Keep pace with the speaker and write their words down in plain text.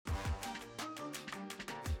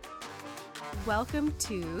Welcome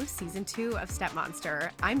to season 2 of Step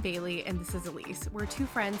Monster. I'm Bailey and this is Elise. We're two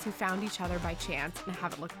friends who found each other by chance and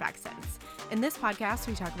haven't looked back since. In this podcast,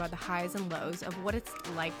 we talk about the highs and lows of what it's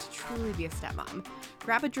like to truly be a stepmom.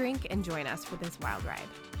 Grab a drink and join us for this wild ride.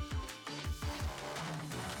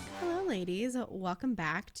 Hello, ladies. Welcome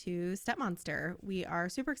back to Step Monster. We are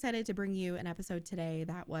super excited to bring you an episode today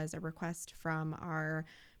that was a request from our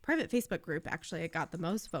private Facebook group. Actually, it got the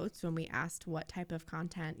most votes when we asked what type of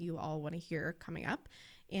content you all want to hear coming up.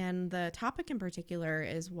 And the topic in particular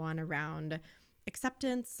is one around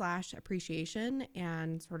acceptance/appreciation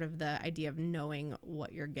and sort of the idea of knowing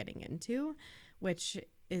what you're getting into, which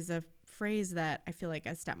is a phrase that I feel like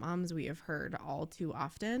as stepmoms we have heard all too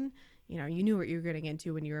often. You know, you knew what you were getting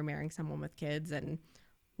into when you were marrying someone with kids, and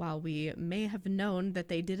while we may have known that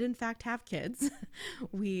they did in fact have kids,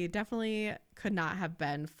 we definitely could not have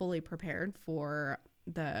been fully prepared for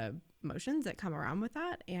the emotions that come around with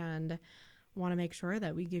that, and want to make sure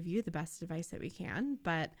that we give you the best advice that we can.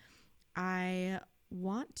 But I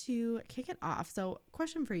want to kick it off. So,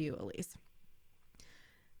 question for you, Elise.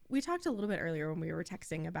 We talked a little bit earlier when we were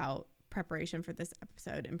texting about preparation for this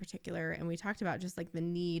episode in particular, and we talked about just like the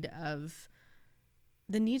need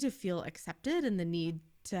to feel accepted and the need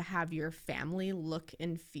to have your family look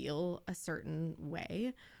and feel a certain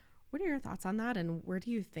way. What are your thoughts on that, and where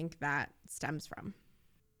do you think that stems from?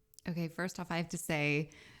 Okay, first off, I have to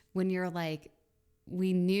say, when you're like,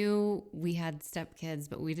 we knew we had stepkids,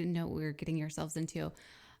 but we didn't know what we were getting ourselves into,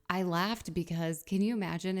 I laughed because can you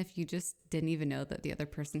imagine if you just didn't even know that the other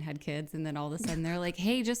person had kids, and then all of a sudden they're like,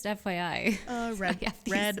 hey, just FYI.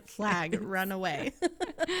 Red flag, run away.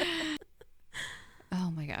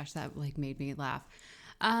 Oh my gosh, that like made me laugh.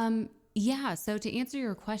 Yeah, so to answer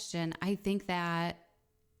your question, I think that,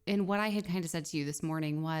 and what I had kind of said to you this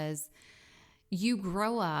morning was, you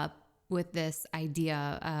grow up with this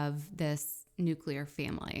idea of this nuclear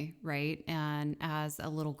family, right? And as a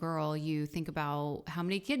little girl, you think about how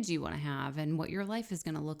many kids you want to have and what your life is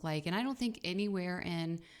going to look like. And I don't think anywhere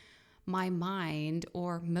in my mind,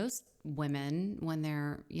 or most women when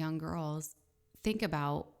they're young girls, think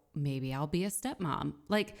about maybe I'll be a stepmom.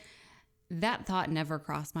 Like, that thought never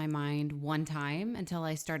crossed my mind one time until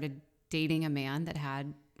I started dating a man that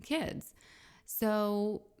had kids.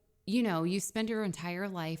 So, you know, you spend your entire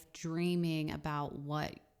life dreaming about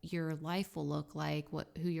what your life will look like,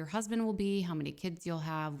 who your husband will be, how many kids you'll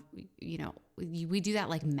have. You know, we do that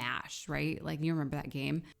like MASH, right? Like, you remember that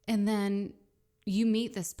game. And then you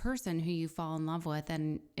meet this person who you fall in love with,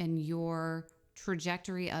 and your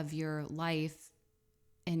trajectory of your life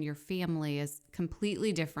and your family is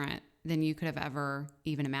completely different than you could have ever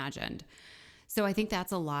even imagined. So I think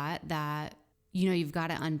that's a lot that, you know, you've got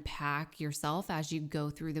to unpack yourself as you go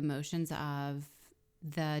through the motions of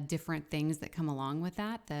the different things that come along with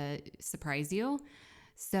that surprise you.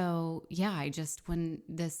 So yeah, when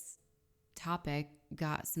this topic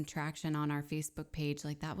got some traction on our Facebook page,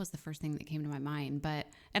 like that was the first thing that came to my mind.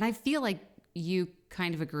 And I feel like you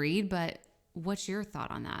kind of agreed, but what's your thought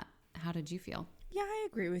on that? How did you feel? Yeah, I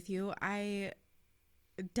agree with you. I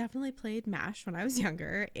definitely played MASH when I was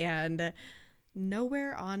younger, and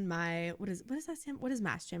nowhere on my what does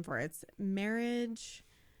MASH stand for? It's marriage,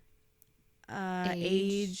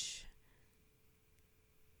 age.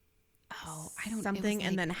 Oh, I don't something, like,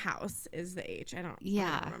 and then house is the H. I don't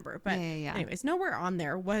remember. But yeah. Anyways, nowhere on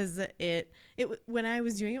there was it. When I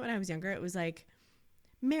was doing it when I was younger, it was like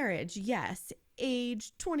marriage, yes,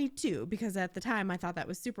 age 22, because at the time I thought that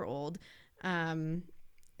was super old. And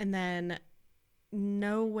then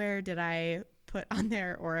nowhere did I put on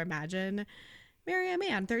there or imagine marry a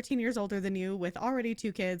man 13 years older than you with already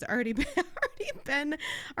 2 kids, already been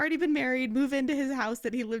married, move into his house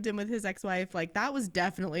that he lived in with his ex-wife. Like, that was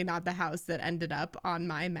definitely not the house that ended up on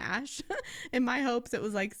my MASH. In my hopes, it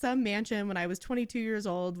was like some mansion when I was 22 years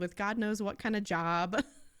old with God knows what kind of job.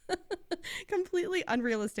 Completely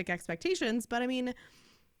unrealistic expectations. But I mean,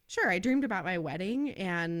 sure, I dreamed about my wedding,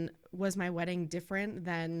 and was my wedding different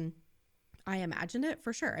than I imagined it?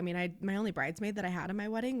 For sure. I mean, my only bridesmaid that I had at my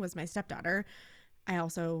wedding was my stepdaughter. I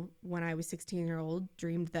also, when I was 16-year-old,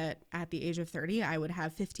 dreamed that at the age of 30, I would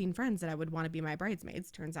have 15 friends that I would want to be my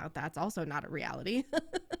bridesmaids. Turns out that's also not a reality.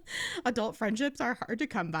 Adult friendships are hard to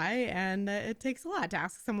come by, and it takes a lot to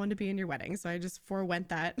ask someone to be in your wedding. So I just forewent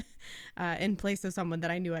that in place of someone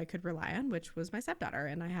that I knew I could rely on, which was my stepdaughter.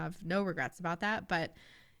 And I have no regrets about that. But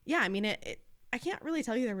yeah, I mean, I can't really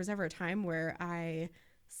tell you there was ever a time where I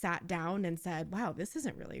sat down and said, wow, this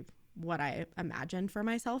isn't really what I imagined for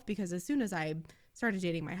myself, because as soon as I started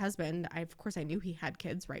dating my husband, of course I knew he had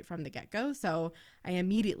kids right from the get-go. So I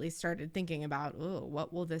immediately started thinking about, oh,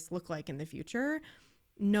 what will this look like in the future?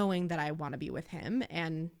 knowing that I want to be with him.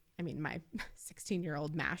 And I mean, my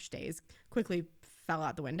 16-year-old MASH days quickly fell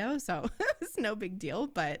out the window, so it's no big deal.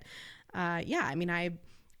 But yeah, I mean,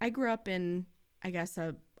 I grew up in, I guess,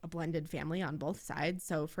 a blended family on both sides.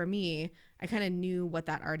 So for me, I kind of knew what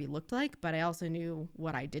that already looked like, but I also knew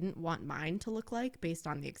what I didn't want mine to look like based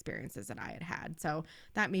on the experiences that I had had. So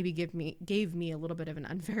that maybe gave me a little bit of an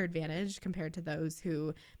unfair advantage compared to those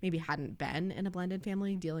who maybe hadn't been in a blended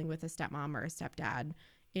family dealing with a stepmom or a stepdad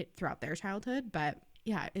throughout their childhood. But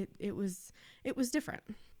yeah, it was different.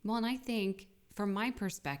 Well, and I think from my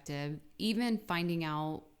perspective, even finding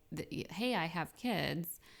out that, hey, I have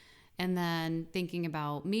kids, and then thinking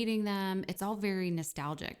about meeting them, it's all very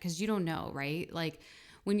nostalgic because you don't know, right? Like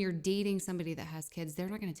when you're dating somebody that has kids, they're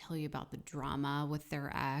not going to tell you about the drama with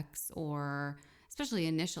their ex, or especially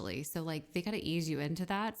initially. So like they got to ease you into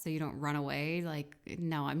that so you don't run away like,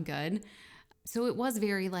 no, I'm good. So it was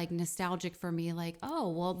very like nostalgic for me, like, oh,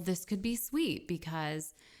 well, this could be sweet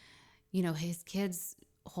because, you know, his kids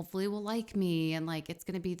hopefully will like me, and like it's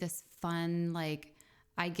going to be this fun, like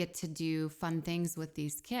I get to do fun things with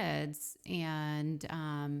these kids, and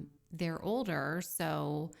they're older,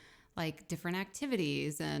 so like different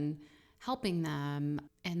activities and helping them.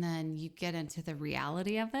 And then you get into the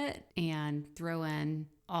reality of it and throw in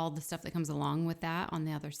all the stuff that comes along with that on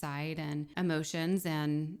the other side and emotions.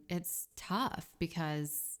 And it's tough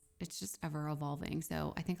because it's just ever evolving.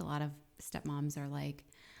 So I think a lot of stepmoms are like,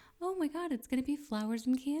 oh my God, it's going to be flowers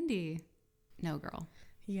and candy. No, girl.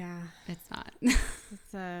 Yeah. It's not.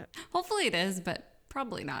 It's Hopefully it is, but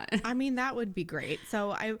probably not. I mean, that would be great.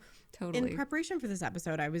 So Totally. in preparation for this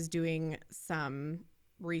episode, I was doing some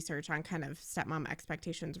research on kind of stepmom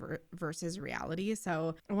expectations versus reality.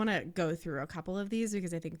 So I want to go through a couple of these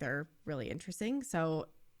because I think they're really interesting. So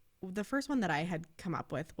the first one that I had come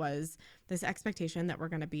up with was this expectation that we're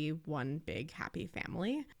going to be one big happy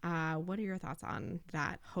family. What are your thoughts on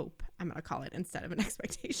that hope? I'm going to call it, instead of an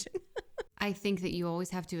expectation. I think that you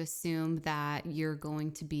always have to assume that you're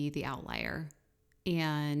going to be the outlier.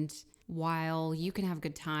 And while you can have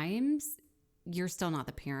good times, you're still not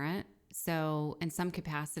the parent. So in some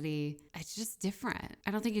capacity, it's just different.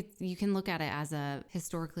 I don't think you can look at it as a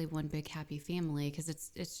historically one big happy family, because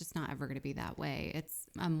it's just not ever going to be that way. It's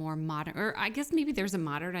a more modern, or I guess maybe there's a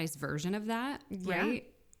modernized version of that, right?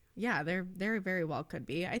 Yeah, there very well could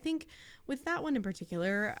be. I think with that one in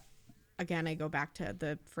particular, again, I go back to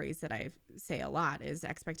the phrase that I say a lot is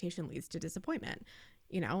expectation leads to disappointment.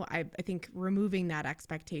 You know, I think removing that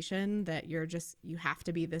expectation that you have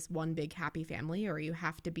to be this one big happy family, or you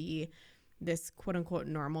have to be this quote unquote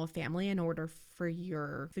normal family in order for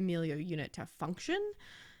your familial unit to function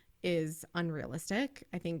is unrealistic.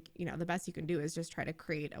 I think, you know, the best you can do is just try to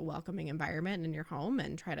create a welcoming environment in your home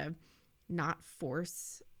and try to not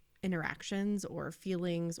force interactions or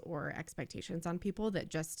feelings or expectations on people that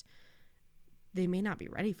just they may not be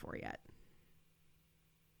ready for yet.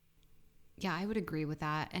 Yeah, I would agree with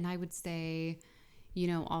that. And I would say, you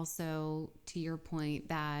know, also to your point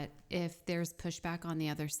that if there's pushback on the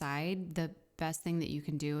other side, the best thing that you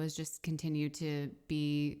can do is just continue to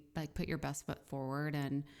be like, put your best foot forward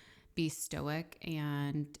and be stoic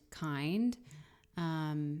and kind. Yeah,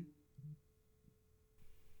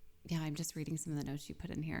 I'm just reading some of the notes you put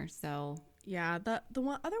in here. So yeah, the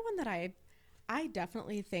other one that I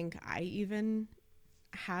definitely think I even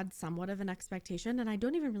had somewhat of an expectation, and I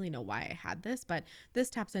don't even really know why I had this, but this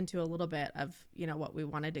taps into a little bit of, you know, what we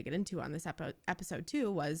wanted to get into on this episode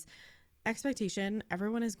too, was expectation.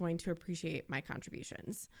 Everyone is going to appreciate my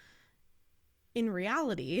contributions. In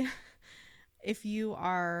reality, if you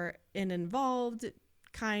are an involved,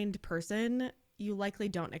 kind person, you likely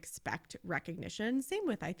don't expect recognition. Same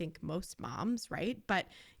with, I think, most moms, right? But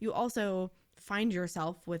you also find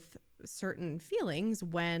yourself with certain feelings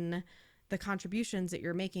when the contributions that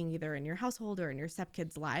you're making either in your household or in your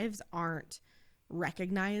stepkids' lives aren't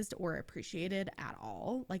recognized or appreciated at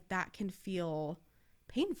all. Like that can feel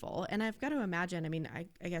painful. And I've got to imagine, I mean,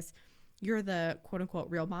 I guess you're the quote unquote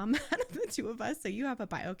real mom out of the two of us, so you have a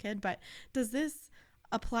bio kid, but does this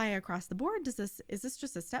apply across the board? Is this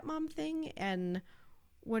just a stepmom thing? And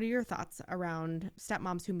what are your thoughts around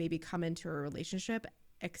stepmoms who maybe come into a relationship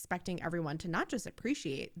expecting everyone to not just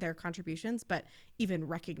appreciate their contributions, but even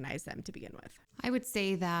recognize them to begin with? I would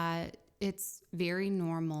say that it's very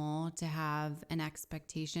normal to have an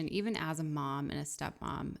expectation, even as a mom and a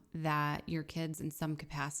stepmom, that your kids in some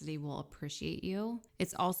capacity will appreciate you.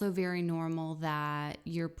 It's also very normal that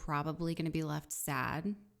you're probably going to be left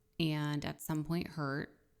sad and at some point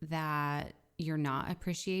hurt that you're not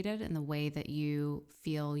appreciated in the way that you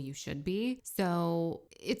feel you should be. So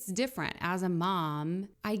it's different. As a mom,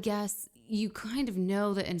 I guess you kind of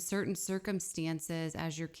know that in certain circumstances,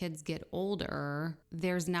 as your kids get older,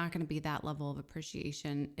 there's not going to be that level of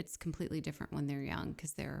appreciation. It's completely different when they're young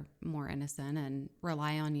because they're more innocent and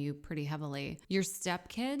rely on you pretty heavily. Your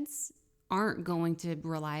stepkids aren't going to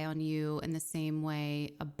rely on you in the same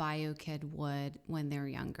way a bio kid would when they're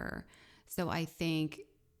younger. So I think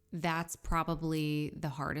that's probably the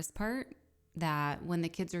hardest part, that when the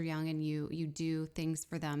kids are young and you do things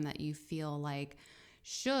for them that you feel like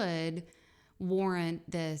should warrant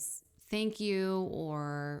this thank you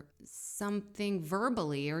or something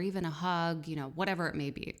verbally or even a hug, whatever it may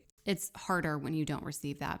be. It's harder when you don't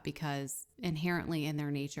receive that because inherently in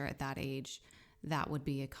their nature at that age, that would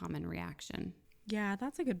be a common reaction. Yeah,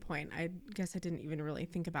 that's a good point. I guess I didn't even really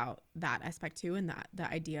think about that aspect too, and that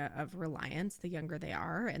the idea of reliance the younger they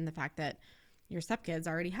are, and the fact that your stepkids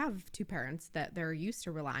already have two parents that they're used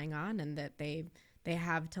to relying on and that they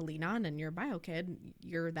have to lean on, and your bio kid,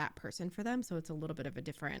 you're that person for them. So it's a little bit of a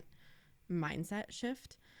different mindset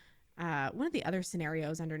shift. One of the other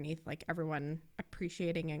scenarios underneath like everyone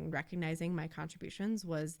appreciating and recognizing my contributions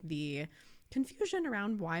was the confusion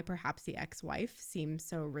around why perhaps the ex-wife seems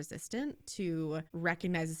so resistant to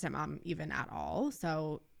recognize a stepmom even at all.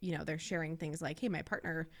 So, they're sharing things like, hey, my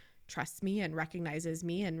partner trusts me and recognizes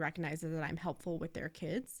that I'm helpful with their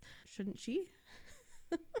kids. Shouldn't she?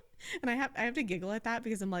 And I have to giggle at that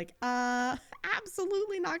because I'm like,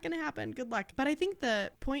 absolutely not going to happen. Good luck. But I think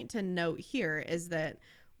the point to note here is that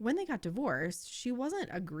when they got divorced, she wasn't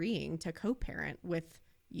agreeing to co-parent with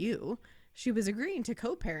you. She was agreeing to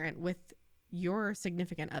co-parent with your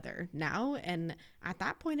significant other now. And at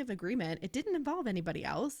that point of agreement, it didn't involve anybody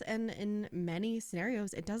else. And in many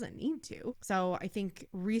scenarios, it doesn't need to. So I think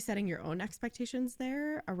resetting your own expectations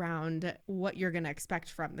there around what you're going to expect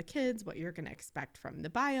from the kids, what you're going to expect from the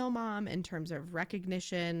bio mom in terms of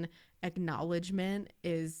recognition, acknowledgement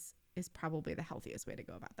is probably the healthiest way to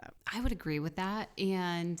go about that. I would agree with that.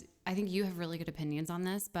 And I think you have really good opinions on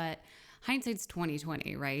this, but hindsight's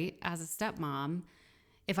 2020, right? As a stepmom,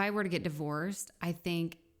 if I were to get divorced, I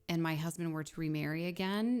think, and my husband were to remarry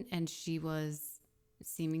again, and she was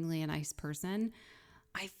seemingly a nice person,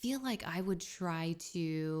 I feel like I would try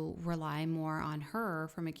to rely more on her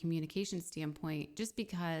from a communication standpoint, just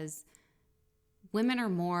because women are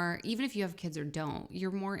more, even if you have kids or don't,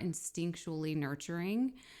 you're more instinctually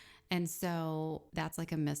nurturing. And so that's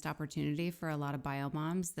like a missed opportunity for a lot of bio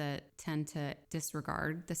moms that tend to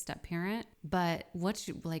disregard the step parent. But what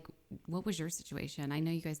was your situation? I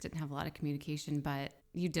know you guys didn't have a lot of communication, but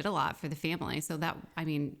you did a lot for the family. So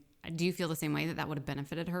do you feel the same way that would have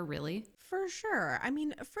benefited her, really? For sure. I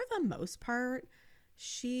mean, for the most part,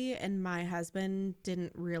 she and my husband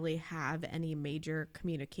didn't really have any major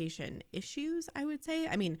communication issues, I would say.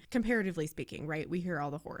 I mean, comparatively speaking, right? We hear all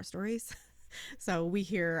the horror stories. So we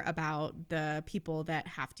hear about the people that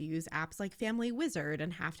have to use apps like Family Wizard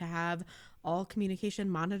and have to have all communication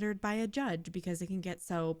monitored by a judge because it can get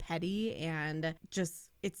so petty, and just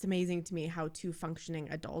it's amazing to me how two functioning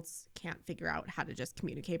adults can't figure out how to just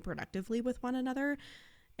communicate productively with one another,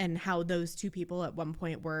 and how those two people at one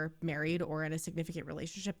point were married or in a significant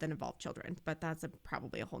relationship that involved children. But that's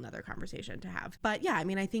probably a whole nother conversation to have. But yeah, I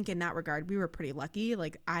mean, I think in that regard, we were pretty lucky.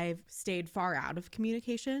 Like, I've stayed far out of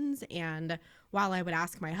communications. And while I would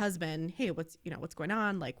ask my husband, hey, what's going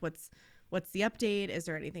on? Like, what's the update? Is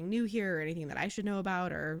there anything new here or anything that I should know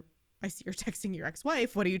about? Or I see you're texting your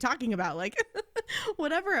ex-wife. What are you talking about? Like,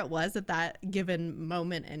 whatever it was at that given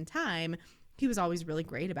moment in time, he was always really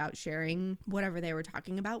great about sharing whatever they were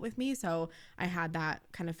talking about with me. So I had that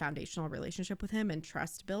kind of foundational relationship with him and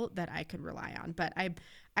trust built that I could rely on. But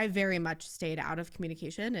I very much stayed out of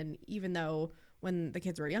communication. And even though when the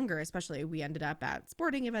kids were younger, especially, we ended up at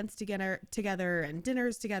sporting events together and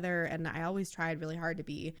dinners together. And I always tried really hard to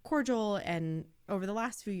be cordial. And over the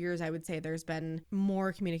last few years, I would say there's been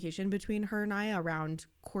more communication between her and I around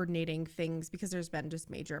coordinating things because there's been just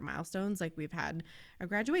major milestones. Like, we've had a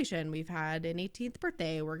graduation, we've had an 18th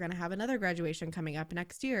birthday, we're going to have another graduation coming up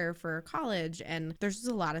next year for college. And there's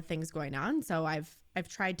just a lot of things going on. So I've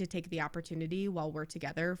tried to take the opportunity while we're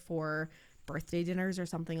together for birthday dinners or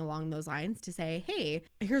something along those lines to say, hey,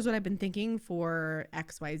 here's what I've been thinking for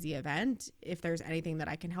XYZ event. If there's anything that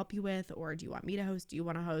I can help you with, or do you want me to host? Do you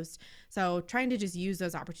want to host? So trying to just use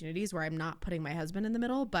those opportunities where I'm not putting my husband in the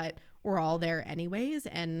middle, but we're all there anyways.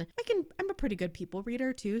 And I'm a pretty good people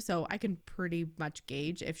reader too. So I can pretty much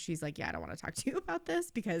gauge if she's like, yeah, I don't want to talk to you about this,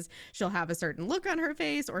 because she'll have a certain look on her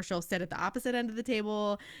face, or she'll sit at the opposite end of the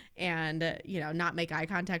table and, not make eye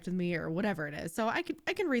contact with me or whatever it is. So I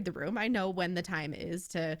can read the room. I know when the time is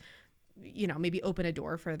to, maybe open a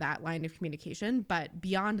door for that line of communication. But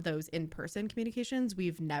beyond those in-person communications,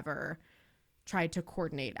 we've never tried to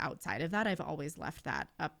coordinate outside of that. I've always left that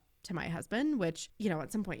up to my husband, which, you know,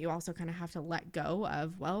 at some point you also kind of have to let go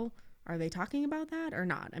of, well, are they talking about that or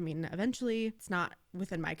not? I mean, eventually it's not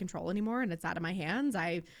within my control anymore and it's out of my hands.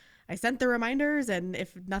 I sent the reminders, and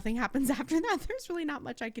if nothing happens after that, there's really not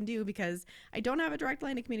much I can do because I don't have a direct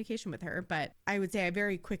line of communication with her. But I would say I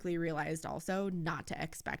very quickly realized also not to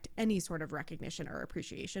expect any sort of recognition or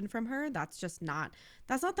appreciation from her. That's not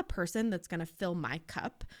the person that's going to fill my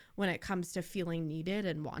cup when it comes to feeling needed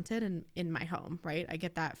and wanted in my home, right? I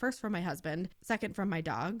get that first from my husband, second from my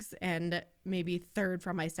dogs, and maybe third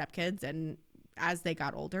from my stepkids. And as they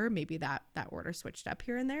got older, maybe that order switched up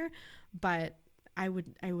here and there. But I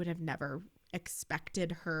would have never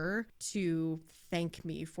expected her to thank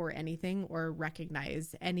me for anything or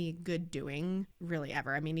recognize any good doing really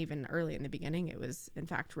ever. I mean, even early in the beginning, it was in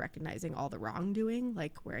fact recognizing all the wrongdoing,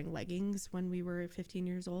 like wearing leggings when we were 15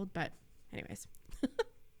 years old. But anyways.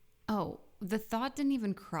 Oh, the thought didn't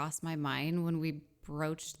even cross my mind when we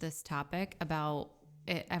broached this topic about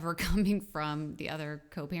it ever coming from the other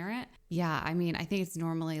co-parent. Yeah, I mean, I think it's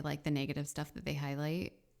normally like the negative stuff that they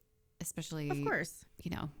highlight, especially, Of course, you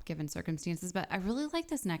know, given circumstances. But I really like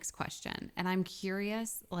this next question. And I'm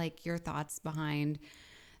curious, like, your thoughts behind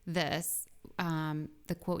this.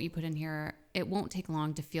 The quote you put in here, it won't take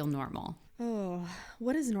long to feel normal. Oh,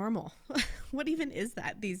 what is normal? What even is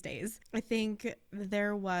that these days? I think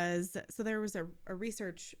there was a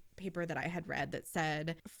research paper that I had read that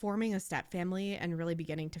said forming a step family and really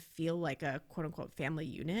beginning to feel like a quote unquote family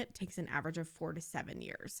unit takes an average of 4 to 7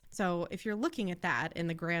 years. So if you're looking at that in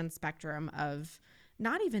the grand spectrum of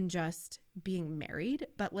not even just being married,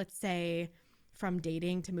 but let's say from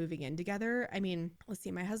dating to moving in together. I mean, let's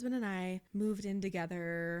see, my husband and I moved in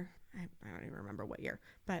together. I don't even remember what year,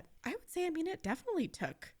 but I would say, I mean, it definitely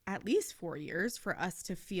took at least 4 years for us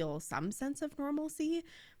to feel some sense of normalcy.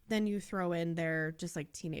 Then you throw in their just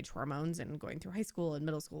like teenage hormones and going through high school and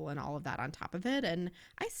middle school and all of that on top of it. And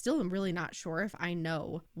I still am really not sure if I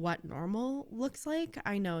know what normal looks like.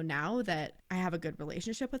 I know now that I have a good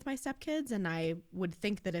relationship with my stepkids, and I would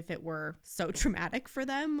think that if it were so traumatic for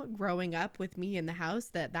them growing up with me in the house,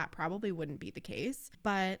 that probably wouldn't be the case.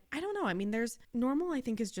 But I don't know. I mean, there's normal, I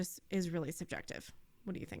think is really subjective.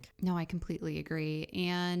 What do you think? No, I completely agree.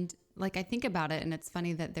 And like, I think about it, and it's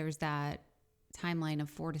funny that there's that timeline of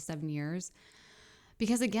 4 to 7 years,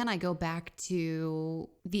 because again, I go back to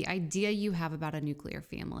the idea you have about a nuclear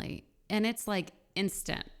family, and it's like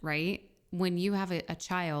instant, right? When you have a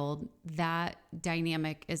child, that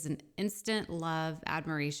dynamic is an instant love,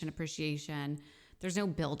 admiration, appreciation. There's no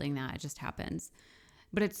building that, it just happens.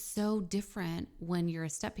 But it's so different when you're a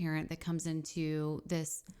step parent that comes into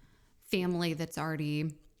this family that's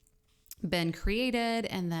already been created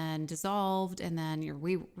and then dissolved, and then you're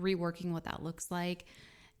reworking what that looks like.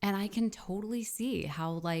 And I can totally see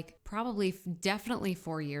how, like, probably definitely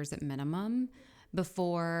 4 years at minimum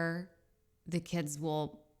before the kids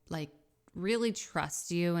will like really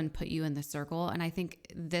trust you and put you in the circle. And I think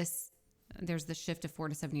there's the shift of 4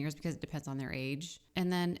 to 7 years because it depends on their age.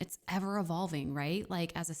 And then it's ever evolving, right?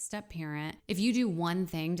 Like, as a step parent, if you do one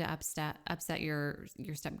thing to upset your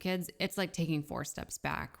stepkids, it's like taking 4 steps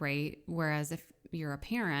back, right? Whereas if you're a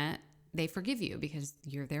parent, they forgive you because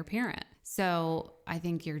you're their parent. So I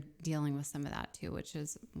think you're dealing with some of that too, which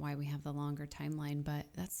is why we have the longer timeline, but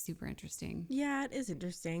that's super interesting. Yeah, it is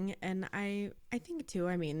interesting. And I think too,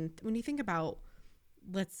 I mean, when you think about,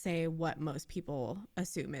 let's say, what most people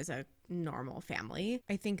assume is a normal family,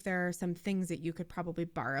 I think there are some things that you could probably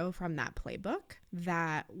borrow from that playbook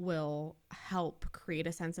that will help create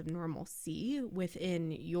a sense of normalcy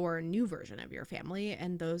within your new version of your family.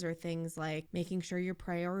 And those are things like making sure you're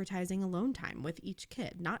prioritizing alone time with each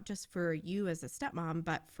kid, not just for you as a stepmom,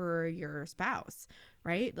 but for your spouse,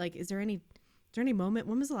 right? Like, is there any moment,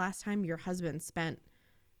 when was the last time your husband spent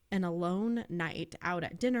an alone night out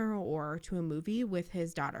at dinner or to a movie with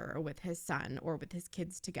his daughter or with his son or with his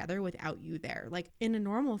kids together without you there? Like, in a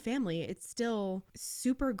normal family, it's still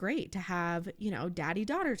super great to have, you know,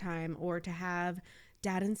 daddy-daughter time, or to have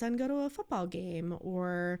dad and son go to a football game,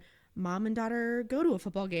 or mom and daughter go to a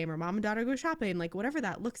football game, or mom and daughter go shopping, like whatever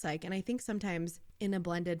that looks like. And I think sometimes in a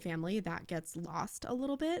blended family that gets lost a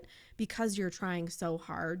little bit because you're trying so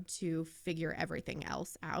hard to figure everything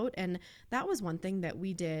else out. And that was one thing that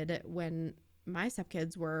we did when my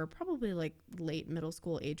stepkids were probably like late middle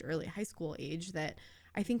school age, early high school age, that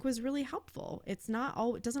I think was really helpful. It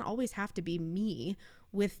doesn't always have to be me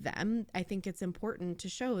with them. I think it's important to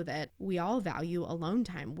show that we all value alone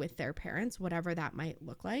time with their parents, whatever that might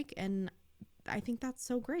look like. And I think that's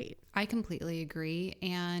so great. I completely agree.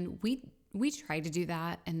 And we tried to do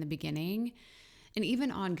that in the beginning. and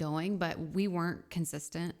even ongoing, but we weren't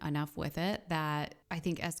consistent enough with it that I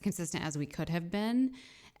think as consistent as we could have been.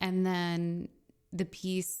 And then the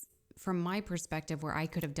piece from my perspective where I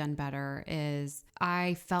could have done better is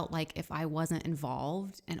I felt like if I wasn't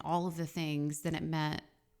involved in all of the things, then it meant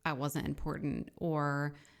I wasn't important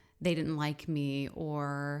or they didn't like me,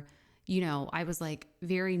 or, I was like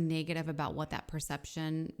very negative about what that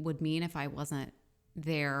perception would mean if I wasn't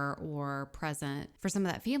there or present for some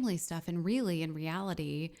of that family stuff. And really, in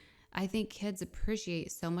reality, I think kids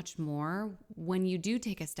appreciate so much more when you do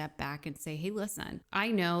take a step back and say, hey, listen,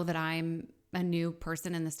 I know that I'm a new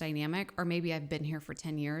person in this dynamic, or maybe I've been here for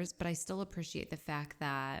 10 years, but I still appreciate the fact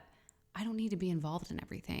that I don't need to be involved in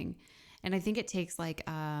everything. And I think it takes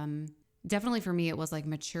definitely for me, it was like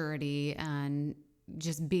maturity and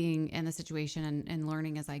just being in the situation and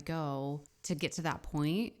learning as I go to get to that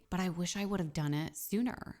point. But I wish I would have done it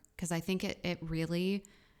sooner, because I think it really,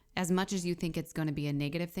 as much as you think it's going to be a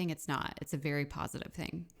negative thing, it's not. It's a very positive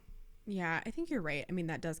thing. Yeah, I think you're right. I mean,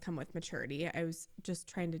 that does come with maturity. I was just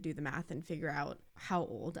trying to do the math and figure out how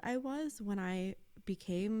old I was when I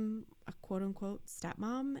became a quote unquote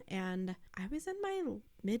stepmom. And I was in my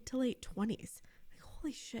mid to late 20s. Like,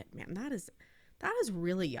 holy shit, man, that is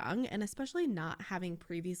really young. And especially not having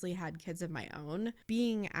previously had kids of my own,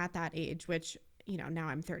 being at that age, which, now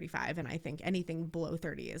I'm 35, and I think anything below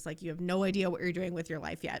 30 is like, you have no idea what you're doing with your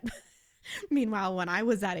life yet. Meanwhile, when I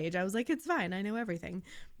was that age, I was like, it's fine, I know everything.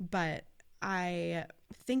 But I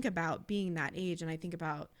think about being that age, and I think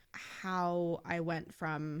about how I went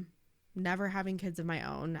from never having kids of my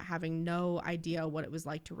own, having no idea what it was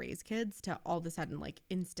like to raise kids, to all of a sudden like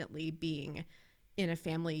instantly being in a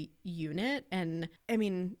family unit. And I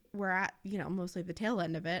mean, we're at, mostly the tail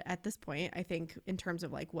end of it at this point, I think, in terms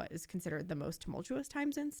of like what is considered the most tumultuous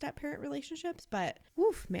times in step-parent relationships. But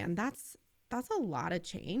woof, man, that's a lot of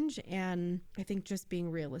change. And I think just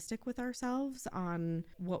being realistic with ourselves on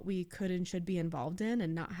what we could and should be involved in,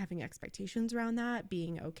 and not having expectations around that,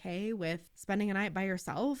 being okay with spending a night by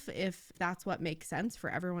yourself if that's what makes sense for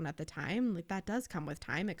everyone at the time. Like, that does come with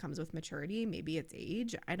time. It comes with maturity. Maybe it's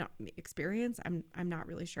age. Experience. I'm not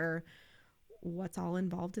really sure what's all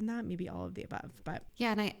involved in that. Maybe all of the above. But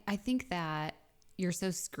yeah, and I think that you're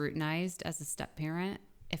so scrutinized as a step parent.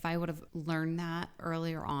 If I would have learned that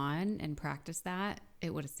earlier on and practiced that,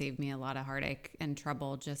 it would have saved me a lot of heartache and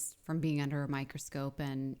trouble just from being under a microscope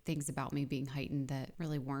and things about me being heightened that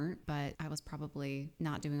really weren't. But I was probably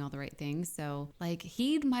not doing all the right things. So,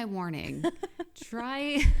 heed my warning.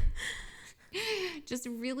 Just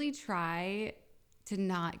really try to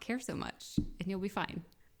not care so much, and you'll be fine.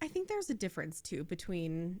 I think there's a difference too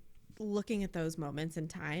between looking at those moments in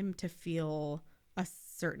time to feel a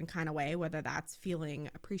certain kind of way, whether that's feeling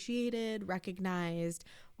appreciated, recognized,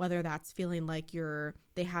 whether that's feeling like you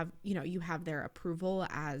have their approval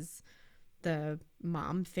as the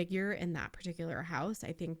mom figure in that particular house.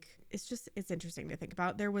 I think it's interesting to think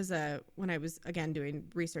about. When I was again doing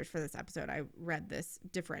research for this episode, I read this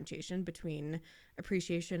differentiation between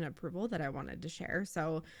appreciation and approval that I wanted to share.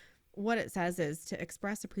 So what it says is, to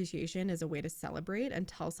express appreciation is a way to celebrate and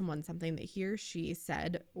tell someone something that he or she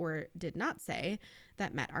said or did not say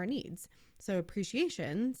that met our needs. So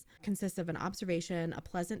appreciations consist of an observation, a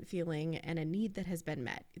pleasant feeling, and a need that has been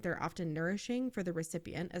met. They're often nourishing for the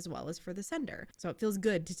recipient as well as for the sender. So it feels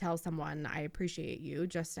good to tell someone, I appreciate you,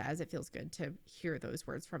 just as it feels good to hear those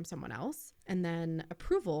words from someone else. And then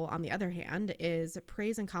approval, on the other hand, is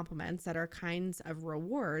praise and compliments that are kinds of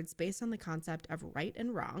rewards based on the concept of right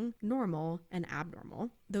and wrong, normal and abnormal.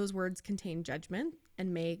 Those words contain judgment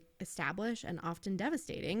and may establish, and often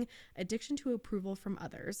devastating, addiction to approval from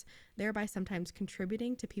others, thereby sometimes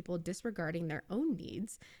contributing to people disregarding their own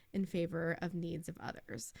needs in favor of needs of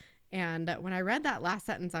others. And when I read that last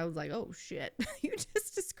sentence, I was like, oh shit, you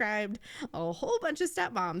just described a whole bunch of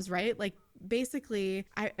stepmoms, right? Like, basically,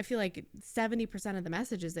 I feel like 70% of the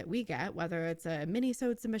messages that we get, whether it's a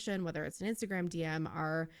mini-sode submission, whether it's an Instagram DM,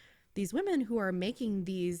 are these women who are making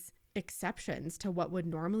these exceptions to what would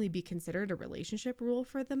normally be considered a relationship rule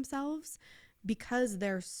for themselves, because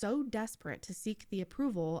they're so desperate to seek the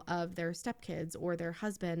approval of their stepkids or their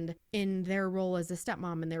husband in their role as a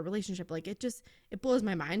stepmom in their relationship. Like, it blows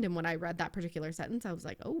my mind. And when I read that particular sentence, I was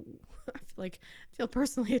like, oh, I feel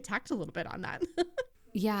personally attacked a little bit on that.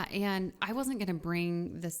 Yeah. And I wasn't going to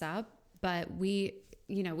bring this up, but we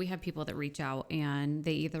have people that reach out and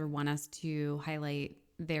they either want us to highlight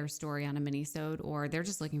their story on a mini-sode, or they're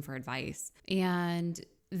just looking for advice. And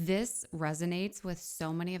this resonates with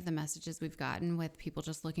so many of the messages we've gotten with people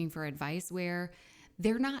just looking for advice, where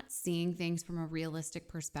they're not seeing things from a realistic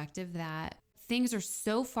perspective, that things are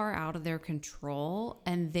so far out of their control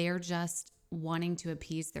and they're just wanting to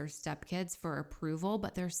appease their stepkids for approval,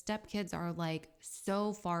 but their stepkids are like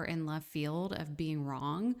so far in left field of being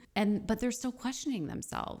wrong, but they're still questioning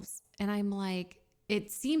themselves. And I'm like,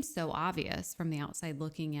 it seems so obvious from the outside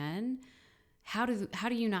looking in. How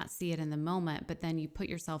do you not see it in the moment? But then you put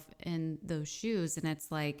yourself in those shoes and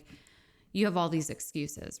it's like, you have all these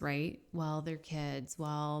excuses, right? Well, they're kids.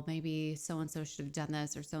 Well, maybe so-and-so should have done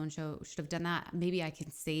this or so-and-so should have done that. Maybe I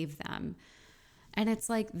can save them. And it's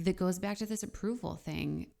like, that goes back to this approval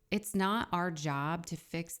thing. It's not our job to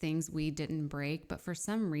fix things we didn't break, but for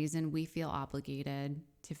some reason we feel obligated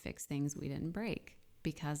to fix things we didn't break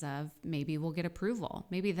because of maybe we'll get approval.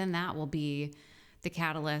 Maybe then that will be the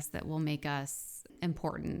catalyst that will make us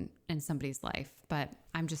important in somebody's life. But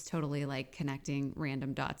I'm just totally like connecting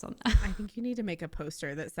random dots on that. I think you need to make a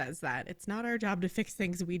poster that says that it's not our job to fix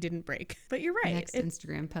things we didn't break. But you're right. Next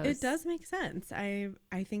Instagram post. It does make sense. I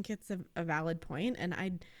think it's a valid point, and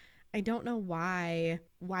I don't know why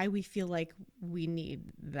we feel like we need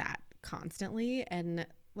that constantly. And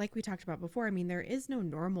like we talked about before, I mean, there is no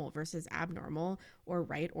normal versus abnormal or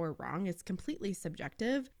right or wrong. It's completely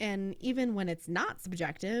subjective. And even when it's not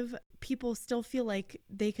subjective, people still feel like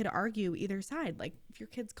they could argue either side. Like if your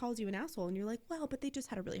kid calls you an asshole and you're like, well, but they just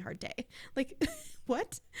had a really hard day. Like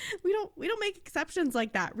what? We don't make exceptions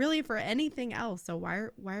like that really for anything else. So why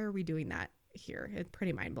are we doing that here? It's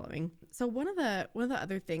pretty mind-blowing. So one of the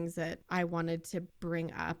other things that I wanted to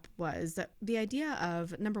bring up was the idea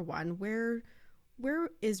of, number one, where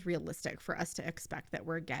is realistic for us to expect that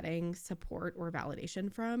we're getting support or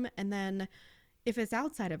validation from? And then if it's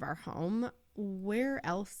outside of our home, where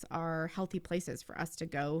else are healthy places for us to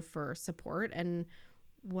go for support? And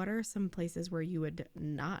what are some places where you would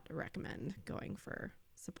not recommend going for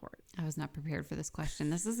support? I was not prepared for this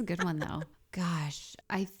question. This is a good one though. Gosh,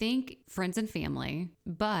 I think friends and family,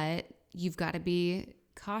 but you've got to be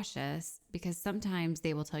cautious because sometimes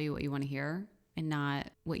they will tell you what you want to hear and not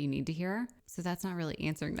what you need to hear. So that's not really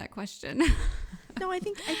answering that question. No, I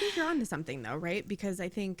think you're onto something though, right? Because I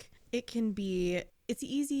think it's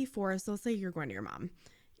easy for us. Let's say you're going to your mom.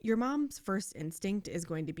 Your mom's first instinct is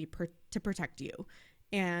going to be to protect you.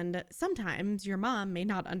 And sometimes your mom may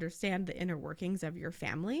not understand the inner workings of your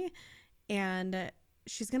family, and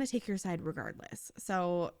she's going to take your side regardless.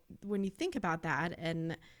 So when you think about that,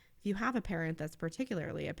 and if you have a parent that's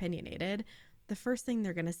particularly opinionated, the first thing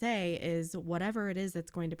they're going to say is whatever it is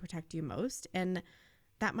that's going to protect you most. And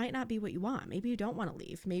that might not be what you want. Maybe you don't want to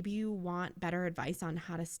leave. Maybe you want better advice on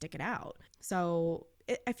how to stick it out. So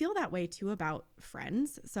I feel that way too about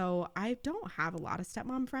friends. So I don't have a lot of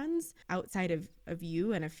stepmom friends outside of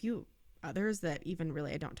you and a few others that even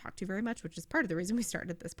really I don't talk to very much, which is part of the reason we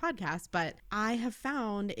started this podcast. But I have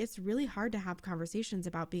found it's really hard to have conversations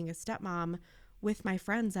about being a stepmom with my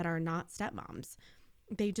friends that are not stepmoms.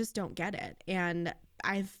 They just don't get it. And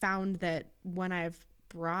I've found that when I've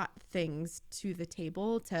brought things to the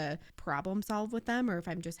table to problem solve with them, or if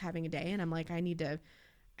I'm just having a day and I'm like, I need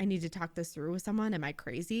to talk this through with someone. Am I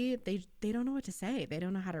crazy? They don't know what to say. They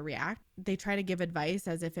don't know how to react. They try to give advice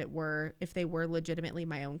as if they were legitimately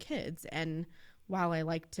my own kids. And while I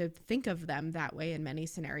like to think of them that way in many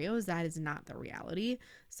scenarios, that is not the reality.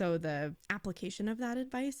 So the application of that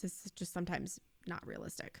advice is just sometimes not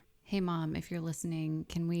realistic. Hey mom, if you're listening,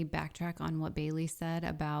 can we backtrack on what Bailey said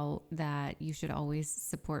about that you should always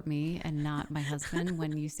support me and not my husband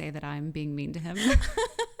when you say that I'm being mean to him?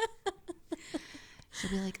 She'll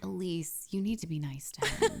be like, Elise, you need to be nice to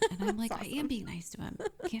him. And I'm like, awesome. I am being nice to him.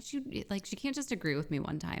 Can't you, like, she can't just agree with me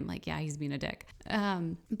one time. Like, yeah, he's being a dick.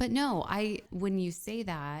 But no, when you say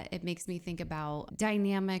that, it makes me think about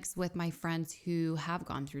dynamics with my friends who have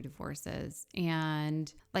gone through divorces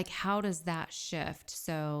and like, how does that shift?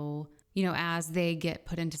 So, you know, as they get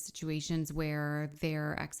put into situations where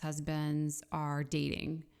their ex-husbands are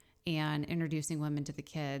dating and introducing women to the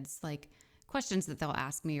kids, like, questions that they'll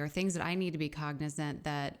ask me or things that I need to be cognizant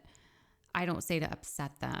that I don't say to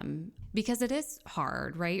upset them because it is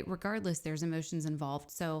hard, right? Regardless, there's emotions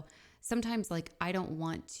involved. So sometimes like I don't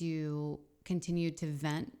want to continue to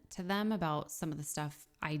vent to them about some of the stuff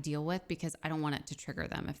I deal with because I don't want it to trigger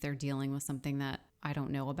them if they're dealing with something that I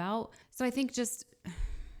don't know about. So I think just,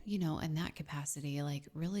 you know, in that capacity, like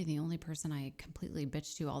really the only person I completely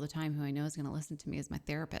bitch to all the time who I know is going to listen to me is my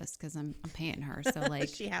therapist because I'm paying her. So like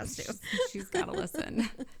she has to. She's got to listen.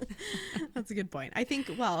 That's a good point. I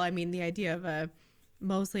think, well, I mean, the idea of a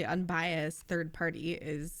mostly unbiased third party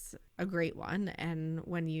is a great one. And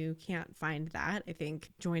when you can't find that, I think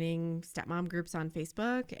joining stepmom groups on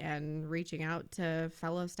Facebook and reaching out to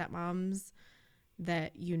fellow stepmoms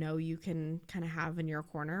that you know you can kind of have in your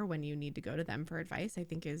corner when you need to go to them for advice, I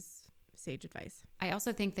think is sage advice. I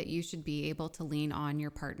also think that you should be able to lean on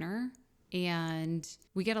your partner. And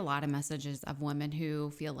we get a lot of messages of women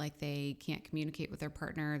who feel like they can't communicate with their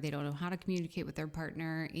partner. They don't know how to communicate with their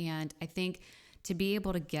partner. And I think to be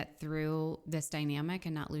able to get through this dynamic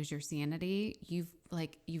and not lose your sanity,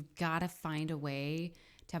 you've got to find a way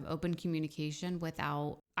to have open communication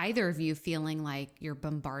without either of you feeling like you're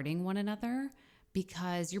bombarding one another,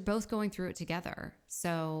 because you're both going through it together.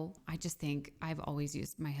 So I just think I've always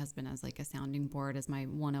used my husband as like a sounding board, as my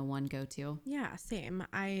 101 go-to. Yeah, same.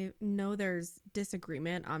 I know there's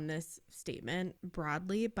disagreement on this statement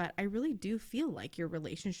broadly, but I really do feel like your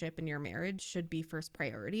relationship and your marriage should be first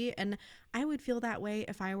priority. And I would feel that way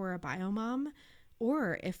if I were a bio mom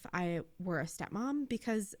or if I were a stepmom,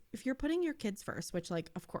 because if you're putting your kids first, which,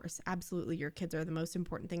 like, of course, absolutely, your kids are the most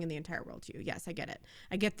important thing in the entire world to you. Yes, I get it.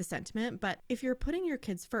 I get the sentiment. But if you're putting your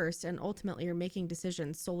kids first and ultimately you're making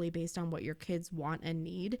decisions solely based on what your kids want and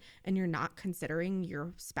need, and you're not considering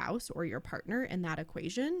your spouse or your partner in that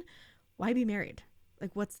equation, why be married?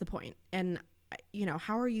 Like, what's the point? And, you know,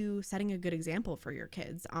 how are you setting a good example for your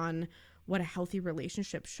kids on what a healthy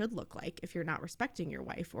relationship should look like if you're not respecting your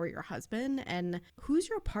wife or your husband? And who's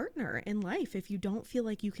your partner in life if you don't feel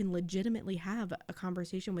like you can legitimately have a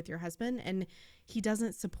conversation with your husband and he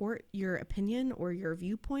doesn't support your opinion or your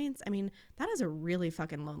viewpoints? I mean, that is a really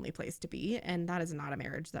fucking lonely place to be, and that is not a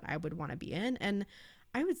marriage that I would want to be in. And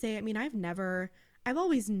I would say, I mean, I've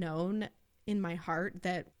always known in my heart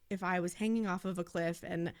that if I was hanging off of a cliff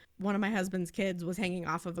and one of my husband's kids was hanging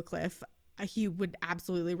off of a cliff, he would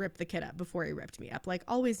absolutely rip the kid up before he ripped me up. Like,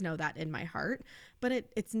 always know that in my heart. But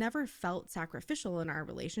it's never felt sacrificial in our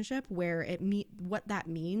relationship where what that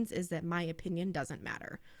means is that my opinion doesn't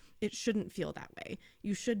matter. It shouldn't feel that way.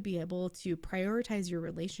 You should be able to prioritize your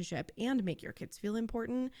relationship and make your kids feel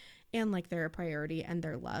important and like they're a priority and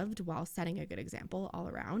they're loved while setting a good example all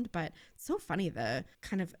around. But it's so funny, the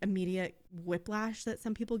kind of immediate whiplash that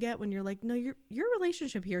some people get when you're like, no, your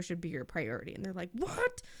relationship here should be your priority. And they're like,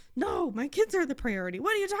 what? No, my kids are the priority.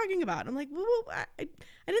 What are you talking about? I'm like, well, I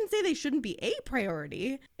didn't say they shouldn't be a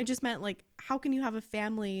priority. I just meant, like, how can you have a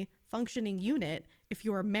family functioning unit if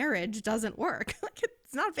your marriage doesn't work? Like,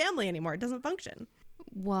 it's not family anymore. It doesn't function.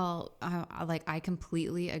 Well, I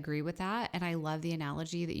completely agree with that. And I love the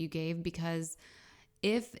analogy that you gave, because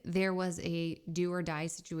if there was a do or die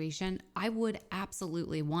situation, I would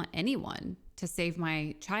absolutely want anyone to save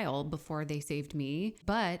my child before they saved me.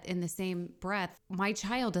 But in the same breath, my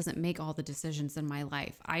child doesn't make all the decisions in my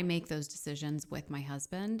life. I make those decisions with my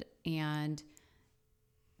husband, and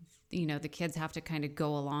you know, the kids have to kind of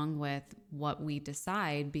go along with what we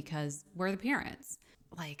decide because we're the parents.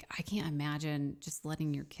 Like, I can't imagine just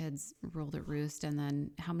letting your kids rule the roost, and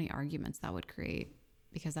then how many arguments that would create,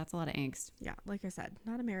 because that's a lot of angst. Yeah, like I said,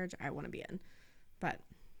 not a marriage I want to be in. But,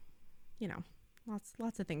 you know,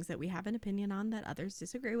 lots of things that we have an opinion on that others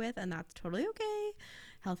disagree with, and that's totally okay.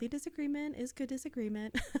 Healthy disagreement is good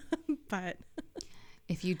disagreement. But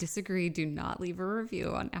if you disagree, do not leave a review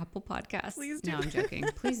on Apple Podcasts. Please do. No, I'm joking.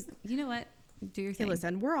 Please, you know what? Do your thing. Hey,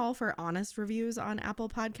 listen, we're all for honest reviews on Apple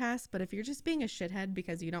Podcasts, but if you're just being a shithead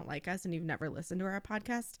because you don't like us and you've never listened to our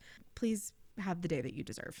podcast, please have the day that you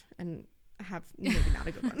deserve and have maybe not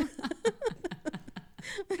a good one.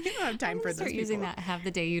 We don't have time for this. Start using that "have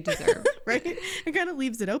the day you deserve." Right? It kind of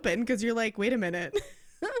leaves it open because you're like, wait a minute.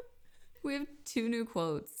 We have 2 new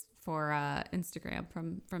quotes for Instagram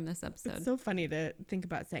from this episode. It's so funny to think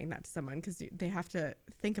about saying that to someone because they have to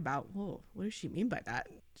think about, whoa, what does she mean by that?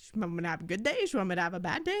 She want me to have a good day? She want me to have a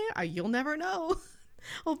bad day? You'll never know.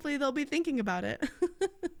 Hopefully they'll be thinking about it.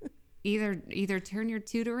 Either turn your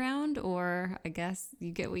toot around, or I guess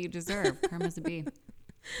you get what you deserve. Karma's a bee.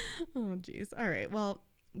 Oh, geez. All right. Well,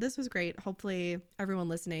 this was great. Hopefully everyone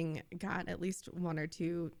listening got at least 1 or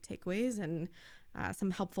 2 takeaways and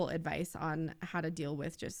some helpful advice on how to deal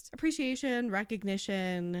with just appreciation,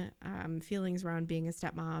 recognition, feelings around being a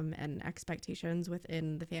stepmom, and expectations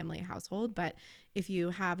within the family household. But if you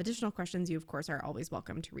have additional questions, you, of course, are always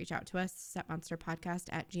welcome to reach out to us,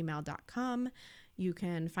 stepmonsterpodcast@gmail.com. You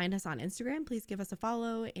can find us on Instagram. Please give us a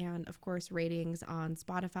follow. And, of course, ratings on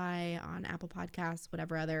Spotify, on Apple Podcasts,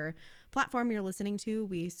 whatever other platform you're listening to.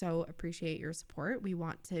 We so appreciate your support. We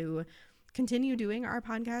want to continue doing our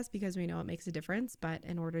podcast because we know it makes a difference. But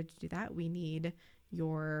in order to do that, we need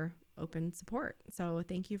your open support. So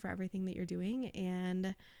thank you for everything that you're doing,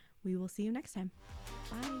 and we will see you next time.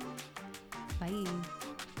 Bye. Bye.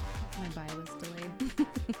 My bye was delayed.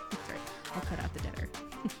 That's right. I'll cut out the dinner.